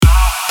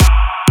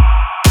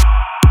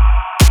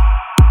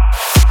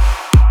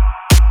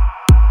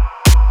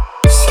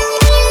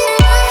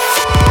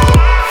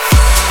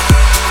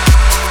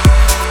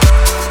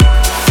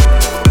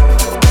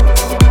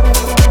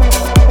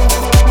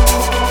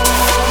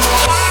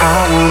I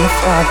wanna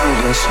follow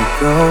where she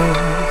goes.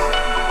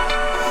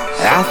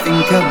 I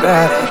think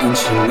about her and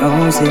she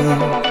knows it.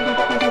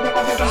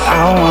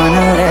 I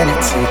wanna let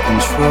it take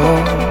control.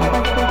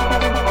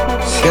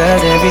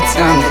 Cause every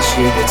time that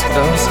she gets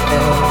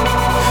closer,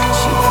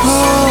 she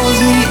pulls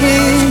me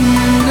in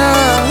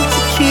enough to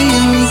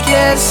keep me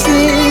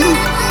guessing.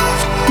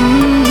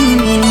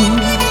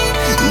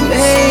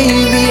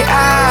 Maybe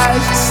I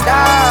should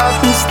stop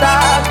and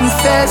start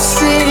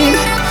confessing.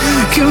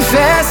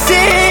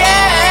 Confessing,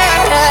 yeah.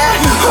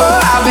 Oh,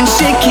 I've been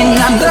shaking,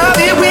 I love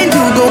it when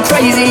you go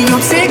crazy. You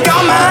take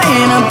all my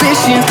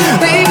inhibitions.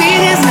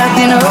 Baby, there's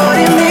nothing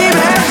holding me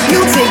back.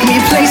 You take me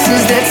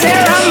places that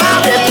tear up my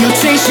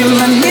reputation.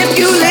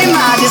 Manipulate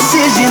my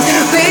decisions.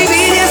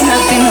 Baby, there's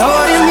nothing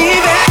holding me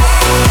back.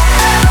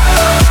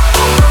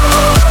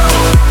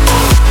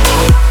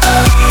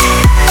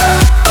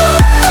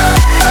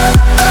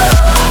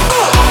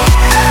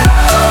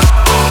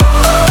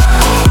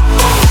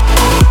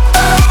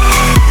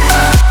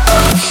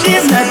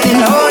 There's nothing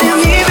holding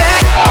me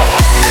back.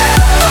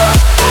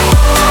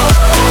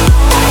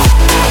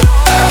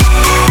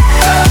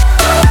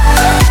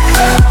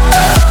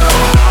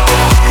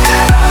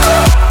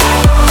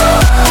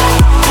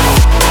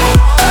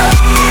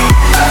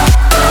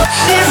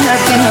 There's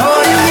nothing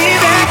holding me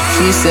back.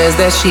 She says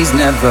that she's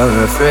never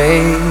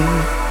afraid.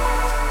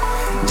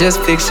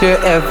 Just picture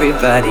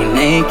everybody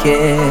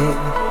naked.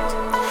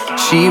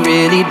 She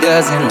really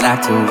doesn't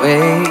like to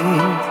wait.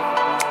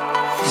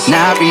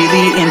 Not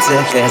really into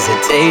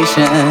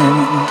hesitation.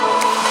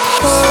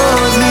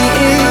 Pulls me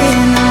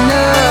in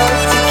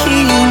enough to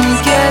keep me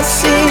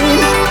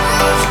guessing.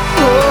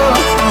 Oh,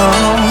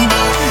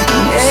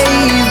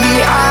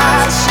 maybe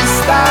I should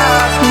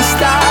stop and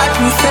start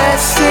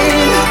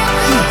confessing.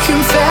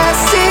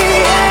 Confessing,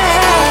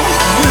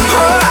 yeah.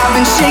 Oh, I've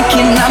been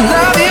shaking, I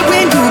love it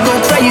when you go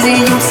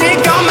crazy. You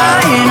take all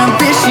my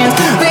inhibitions.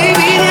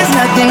 Baby, there's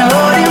nothing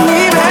holding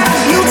me back.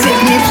 You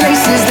take me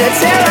places that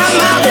tear up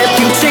my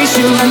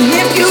reputation.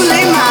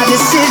 Manipulate my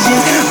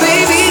decisions.